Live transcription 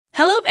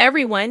Hello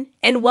everyone,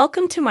 and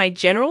welcome to my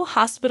General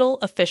Hospital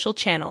official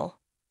channel.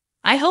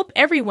 I hope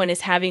everyone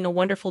is having a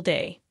wonderful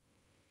day.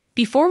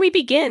 Before we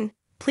begin,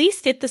 please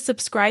hit the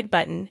subscribe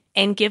button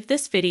and give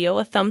this video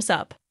a thumbs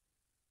up.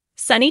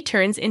 Sonny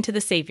turns into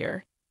the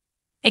savior.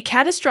 A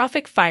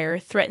catastrophic fire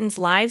threatens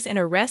lives and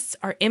arrests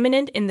are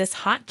imminent in this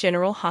hot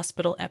General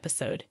Hospital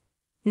episode.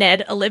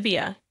 Ned,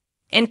 Olivia,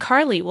 and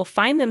Carly will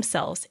find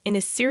themselves in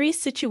a serious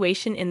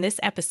situation in this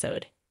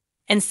episode,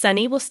 and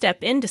Sonny will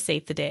step in to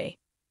save the day.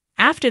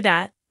 After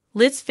that,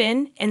 Liz,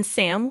 Finn, and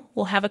Sam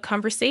will have a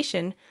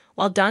conversation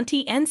while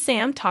Dante and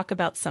Sam talk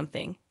about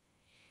something.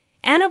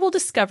 Anna will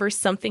discover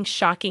something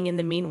shocking in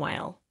the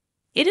meanwhile.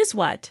 It is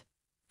what?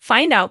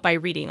 Find out by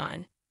reading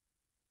on.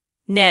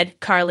 Ned,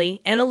 Carly,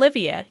 and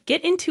Olivia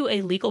get into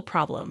a legal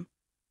problem.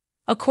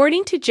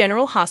 According to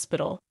General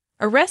Hospital,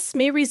 arrests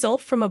may result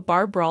from a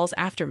bar brawl's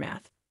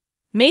aftermath.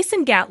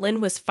 Mason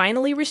Gatlin was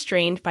finally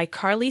restrained by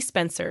Carly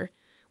Spencer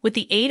with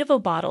the aid of a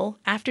bottle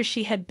after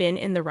she had been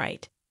in the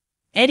right.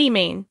 Eddie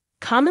Main,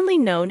 commonly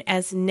known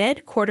as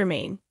Ned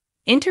Quartermain,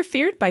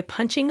 interfered by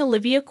punching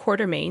Olivia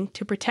Quartermain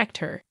to protect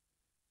her.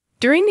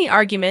 During the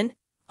argument,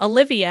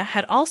 Olivia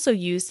had also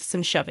used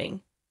some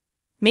shoving.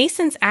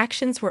 Mason's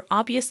actions were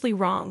obviously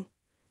wrong,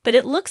 but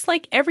it looks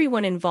like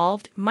everyone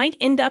involved might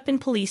end up in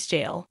police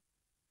jail.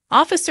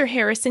 Officer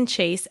Harrison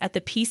Chase at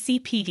the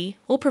PCPD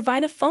will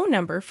provide a phone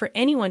number for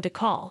anyone to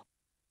call.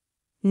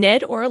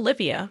 Ned or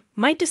Olivia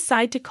might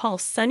decide to call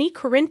Sonny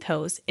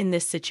Corinthos in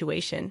this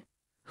situation,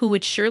 who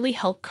would surely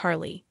help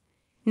Carly.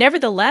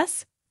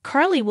 Nevertheless,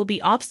 Carly will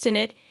be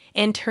obstinate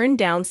and turn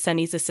down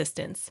Sonny's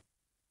assistance.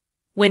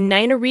 When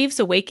Nina Reeves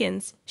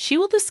awakens, she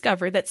will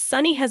discover that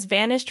Sonny has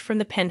vanished from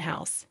the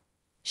penthouse.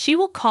 She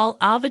will call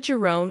Ava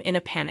Jerome in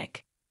a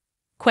panic,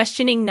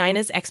 questioning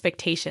Nina's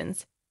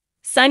expectations.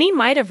 Sonny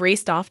might have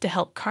raced off to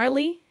help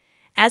Carly,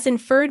 as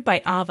inferred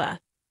by Ava.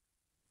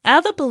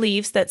 Ava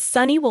believes that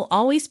Sonny will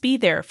always be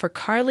there for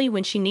Carly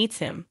when she needs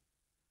him.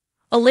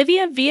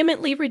 Olivia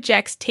vehemently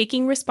rejects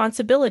taking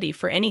responsibility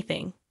for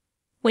anything.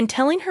 When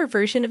telling her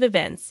version of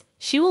events,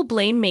 she will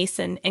blame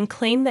Mason and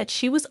claim that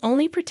she was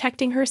only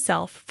protecting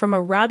herself from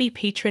a rowdy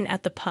patron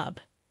at the pub.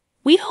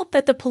 We hope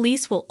that the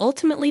police will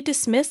ultimately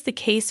dismiss the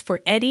case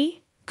for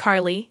Eddie,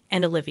 Carly,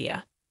 and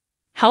Olivia.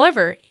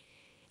 However,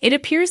 it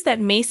appears that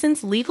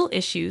Mason's legal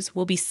issues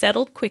will be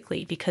settled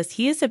quickly because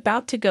he is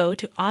about to go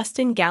to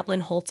Austin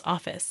Gatlin Holt's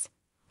office.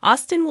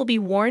 Austin will be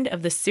warned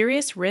of the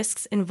serious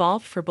risks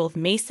involved for both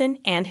Mason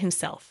and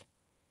himself.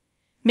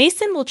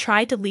 Mason will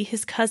try to lead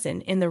his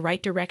cousin in the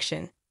right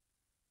direction.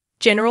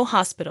 General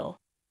Hospital.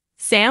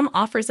 Sam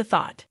offers a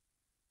thought.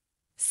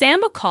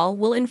 Sam McCall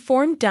will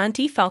inform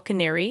Dante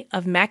Falconeri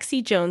of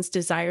Maxie Jones'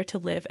 desire to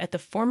live at the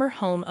former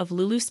home of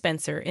Lulu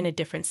Spencer in a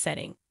different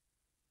setting.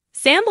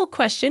 Sam will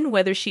question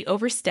whether she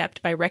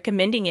overstepped by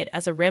recommending it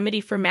as a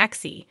remedy for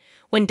Maxie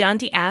when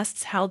Dante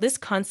asks how this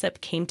concept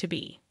came to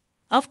be.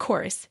 Of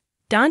course,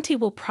 Dante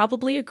will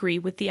probably agree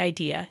with the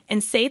idea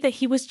and say that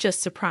he was just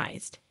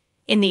surprised.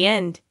 In the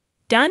end,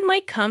 Don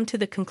might come to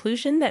the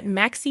conclusion that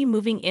Maxie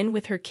moving in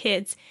with her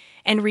kids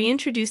and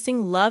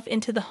reintroducing love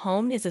into the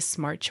home is a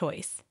smart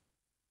choice.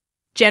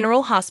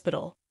 General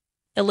Hospital.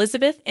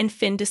 Elizabeth and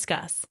Finn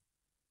discuss.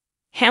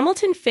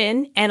 Hamilton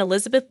Finn and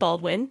Elizabeth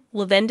Baldwin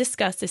will then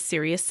discuss a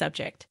serious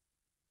subject.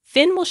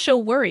 Finn will show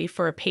worry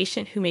for a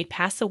patient who may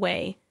pass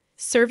away,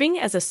 serving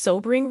as a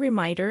sobering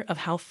reminder of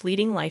how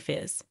fleeting life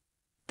is.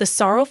 The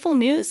sorrowful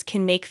news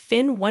can make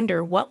Finn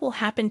wonder what will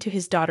happen to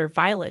his daughter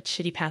Violet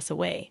should he pass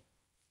away.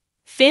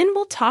 Finn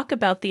will talk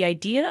about the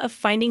idea of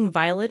finding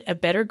Violet a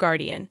better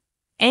guardian,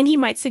 and he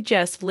might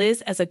suggest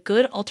Liz as a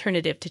good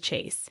alternative to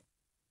Chase.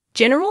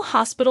 General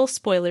Hospital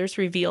spoilers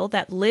reveal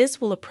that Liz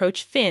will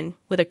approach Finn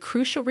with a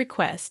crucial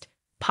request,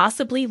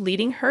 possibly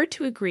leading her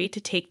to agree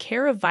to take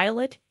care of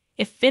Violet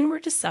if Finn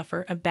were to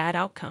suffer a bad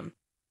outcome.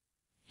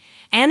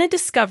 Anna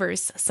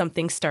discovers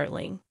something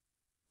startling.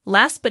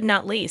 Last but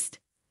not least,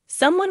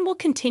 someone will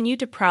continue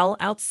to prowl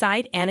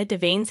outside Anna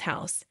Devane's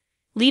house,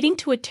 leading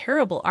to a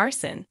terrible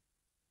arson.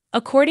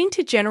 According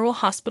to General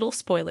Hospital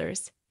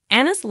spoilers,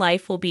 Anna's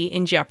life will be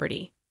in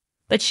jeopardy,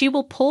 but she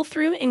will pull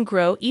through and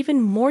grow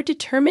even more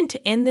determined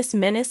to end this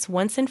menace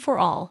once and for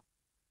all.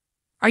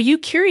 Are you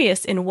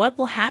curious in what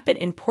will happen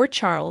in Port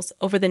Charles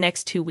over the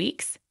next 2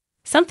 weeks?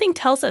 Something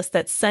tells us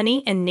that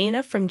Sonny and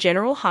Nina from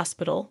General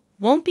Hospital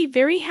won't be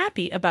very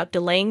happy about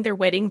delaying their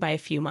wedding by a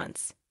few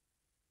months.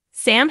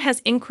 Sam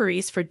has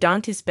inquiries for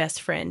Dante's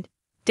best friend.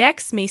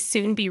 Dex may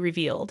soon be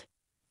revealed,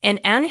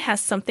 and Anna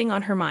has something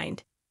on her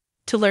mind.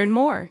 To learn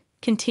more,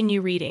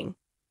 continue reading.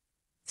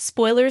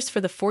 Spoilers for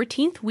the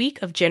 14th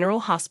week of General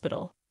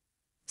Hospital.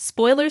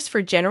 Spoilers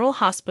for General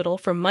Hospital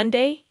for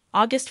Monday,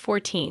 August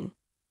 14.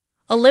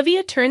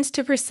 Olivia turns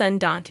to her son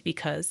Dante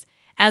because,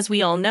 as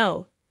we all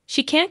know,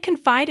 she can't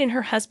confide in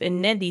her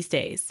husband Ned these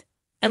days.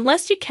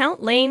 Unless you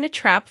count laying a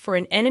trap for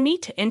an enemy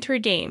to enter a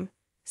game,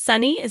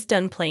 Sonny is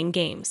done playing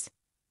games.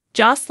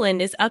 Jocelyn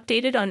is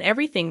updated on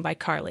everything by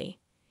Carly.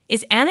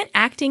 Is Anna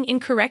acting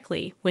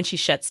incorrectly when she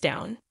shuts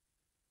down?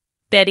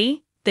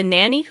 Betty, the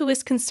nanny who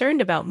is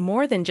concerned about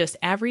more than just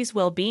Avery's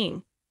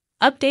well-being,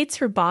 updates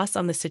her boss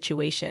on the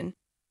situation.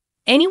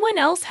 Anyone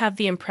else have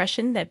the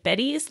impression that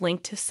Betty is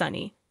linked to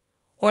Sonny,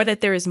 or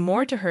that there is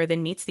more to her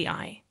than meets the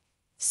eye?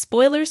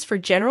 Spoilers for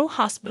General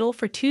Hospital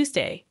for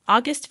Tuesday,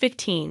 August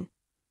 15.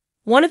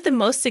 One of the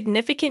most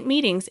significant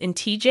meetings in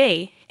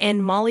TJ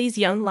and Molly's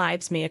young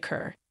lives may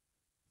occur.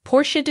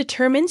 Portia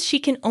determines she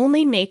can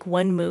only make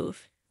one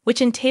move,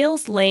 which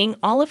entails laying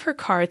all of her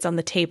cards on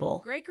the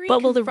table,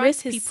 but will the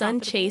risk his son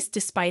chase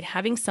despite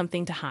having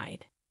something to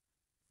hide?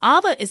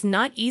 Ava is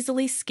not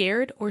easily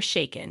scared or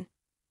shaken.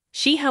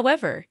 She,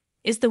 however,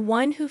 is the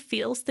one who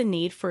feels the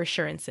need for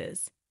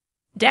assurances.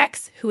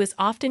 Dex, who is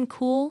often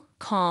cool,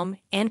 calm,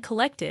 and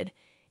collected,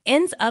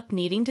 ends up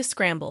needing to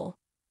scramble.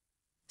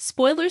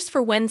 Spoilers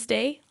for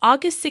Wednesday,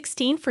 August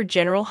 16 for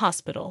General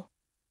Hospital.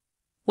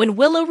 When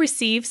Willow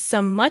receives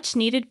some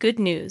much-needed good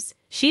news,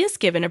 she is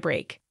given a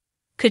break.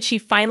 Could she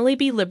finally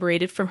be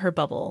liberated from her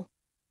bubble?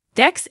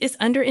 Dex is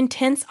under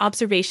intense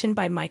observation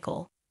by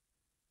Michael.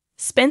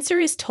 Spencer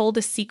is told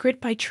a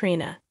secret by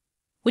Trina,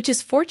 which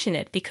is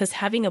fortunate because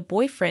having a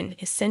boyfriend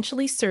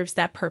essentially serves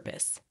that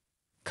purpose.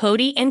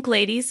 Cody and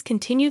Gladys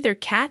continue their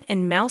cat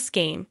and mouse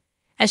game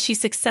as she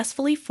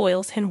successfully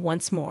foils him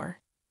once more.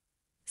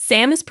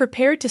 Sam is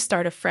prepared to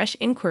start a fresh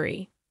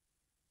inquiry.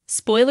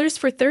 Spoilers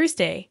for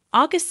Thursday,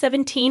 August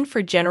 17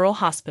 for General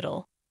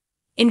Hospital.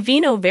 In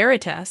vino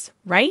veritas,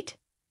 right?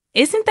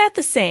 Isn't that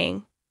the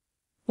saying?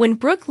 When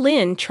Brooke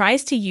Lynn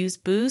tries to use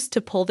booze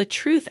to pull the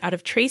truth out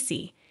of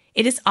Tracy,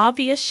 it is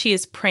obvious she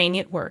is praying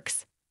it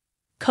works.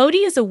 Cody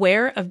is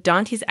aware of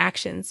Dante's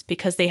actions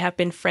because they have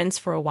been friends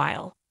for a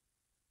while.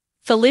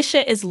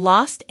 Felicia is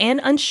lost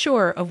and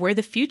unsure of where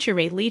the future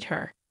may lead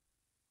her.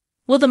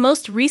 Will the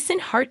most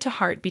recent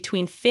heart-to-heart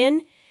between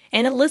Finn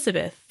and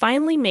Elizabeth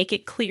finally make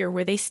it clear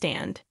where they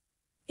stand?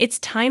 It's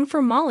time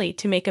for Molly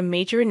to make a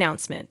major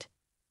announcement.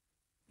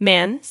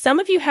 Man, some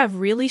of you have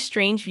really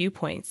strange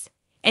viewpoints,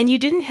 and you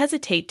didn't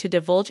hesitate to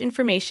divulge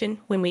information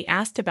when we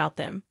asked about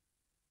them.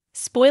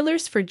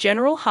 Spoilers for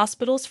General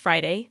Hospital's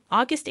Friday,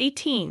 August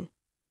 18.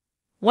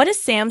 What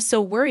is Sam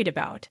so worried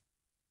about?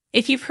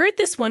 If you've heard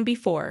this one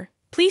before,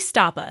 please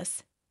stop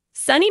us.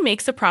 Sonny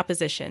makes a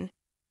proposition,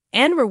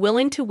 and we're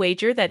willing to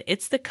wager that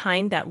it's the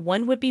kind that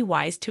one would be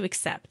wise to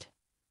accept.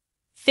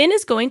 Finn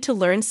is going to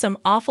learn some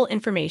awful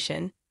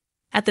information.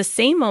 At the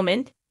same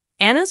moment,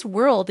 Anna's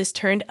world is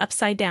turned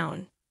upside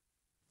down.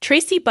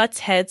 Tracy butts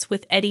heads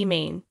with Eddie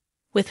Main,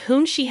 with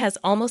whom she has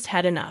almost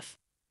had enough.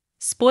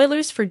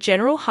 Spoilers for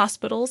General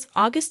Hospital's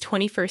August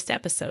 21st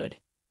episode.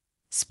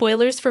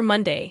 Spoilers for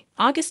Monday,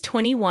 August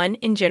 21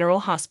 in General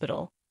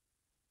Hospital.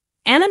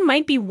 Anna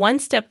might be one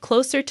step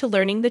closer to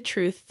learning the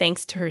truth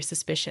thanks to her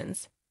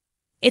suspicions.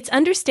 It's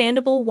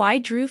understandable why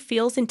Drew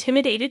feels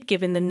intimidated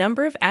given the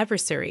number of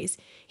adversaries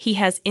he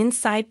has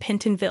inside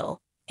Pentonville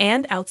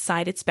and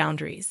outside its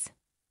boundaries.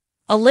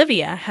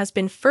 Olivia has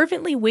been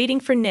fervently waiting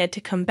for Ned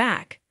to come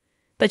back,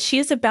 but she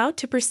is about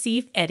to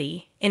perceive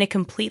Eddie in a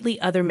completely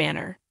other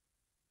manner.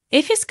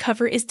 If his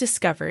cover is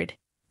discovered,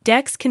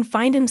 Dex can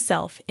find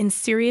himself in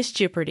serious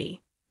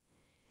jeopardy.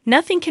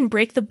 Nothing can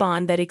break the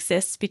bond that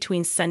exists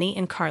between Sonny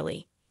and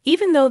Carly,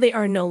 even though they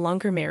are no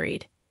longer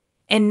married.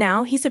 And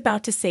now he's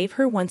about to save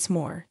her once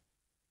more.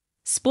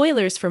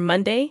 Spoilers for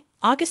Monday,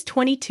 August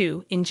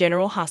 22 in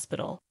General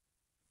Hospital.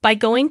 By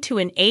going to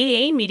an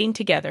AA meeting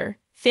together,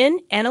 Finn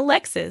and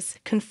Alexis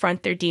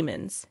confront their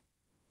demons.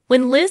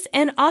 When Liz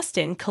and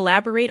Austin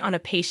collaborate on a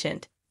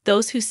patient,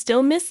 those who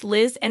still miss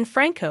Liz and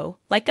Franco,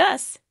 like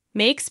us,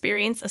 may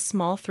experience a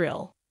small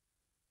thrill.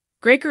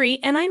 Gregory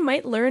and I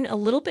might learn a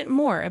little bit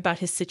more about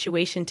his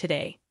situation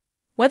today.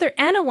 Whether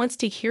Anna wants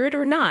to hear it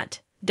or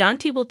not,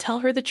 Dante will tell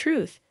her the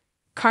truth.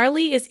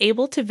 Carly is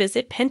able to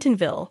visit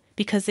Pentonville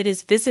because it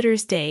is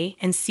Visitors' Day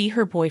and see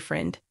her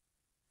boyfriend.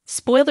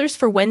 Spoilers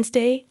for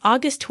Wednesday,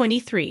 August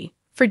 23,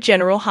 for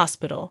General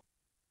Hospital.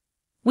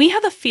 We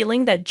have a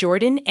feeling that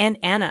Jordan and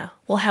Anna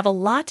will have a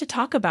lot to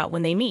talk about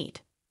when they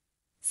meet.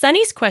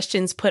 Sonny's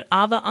questions put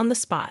Ava on the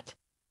spot.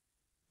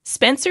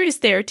 Spencer is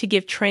there to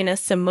give Trina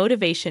some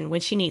motivation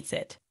when she needs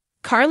it.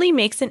 Carly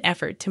makes an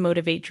effort to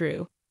motivate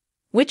Drew.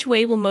 Which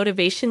way will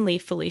motivation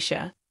leave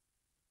Felicia?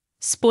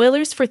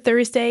 Spoilers for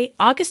Thursday,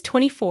 August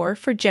 24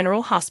 for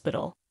General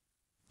Hospital.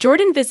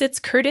 Jordan visits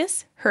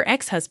Curtis, her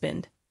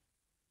ex-husband.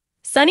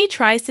 Sonny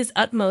tries his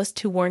utmost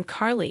to warn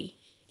Carly,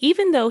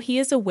 even though he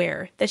is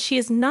aware that she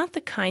is not the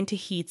kind to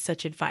heed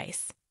such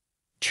advice.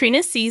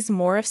 Trina sees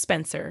more of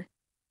Spencer.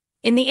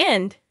 In the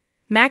end,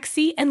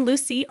 Maxie and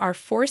Lucy are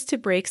forced to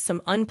break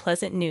some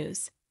unpleasant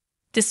news.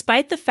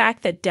 Despite the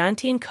fact that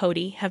Dante and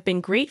Cody have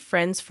been great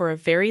friends for a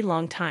very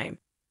long time,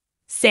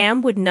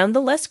 Sam would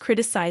nonetheless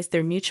criticize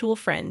their mutual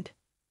friend.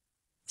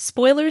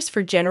 Spoilers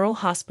for General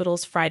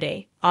Hospital's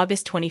Friday,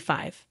 August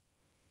 25.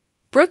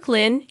 Brooke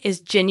Lynn is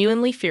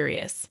genuinely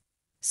furious.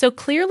 So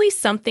clearly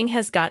something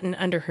has gotten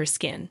under her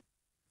skin.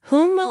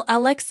 Whom will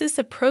Alexis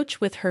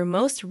approach with her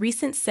most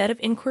recent set of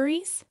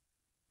inquiries?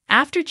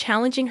 After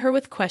challenging her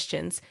with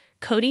questions,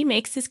 Cody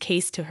makes his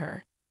case to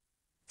her.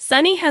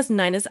 Sonny has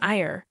Nina's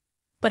ire,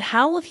 but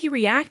how will he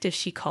react if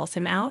she calls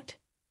him out?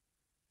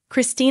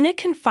 Christina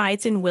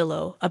confides in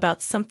Willow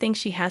about something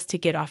she has to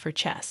get off her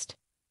chest.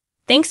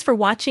 Thanks for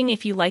watching.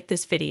 If you like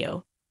this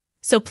video,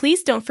 so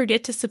please don't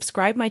forget to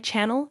subscribe my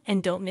channel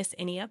and don't miss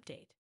any update.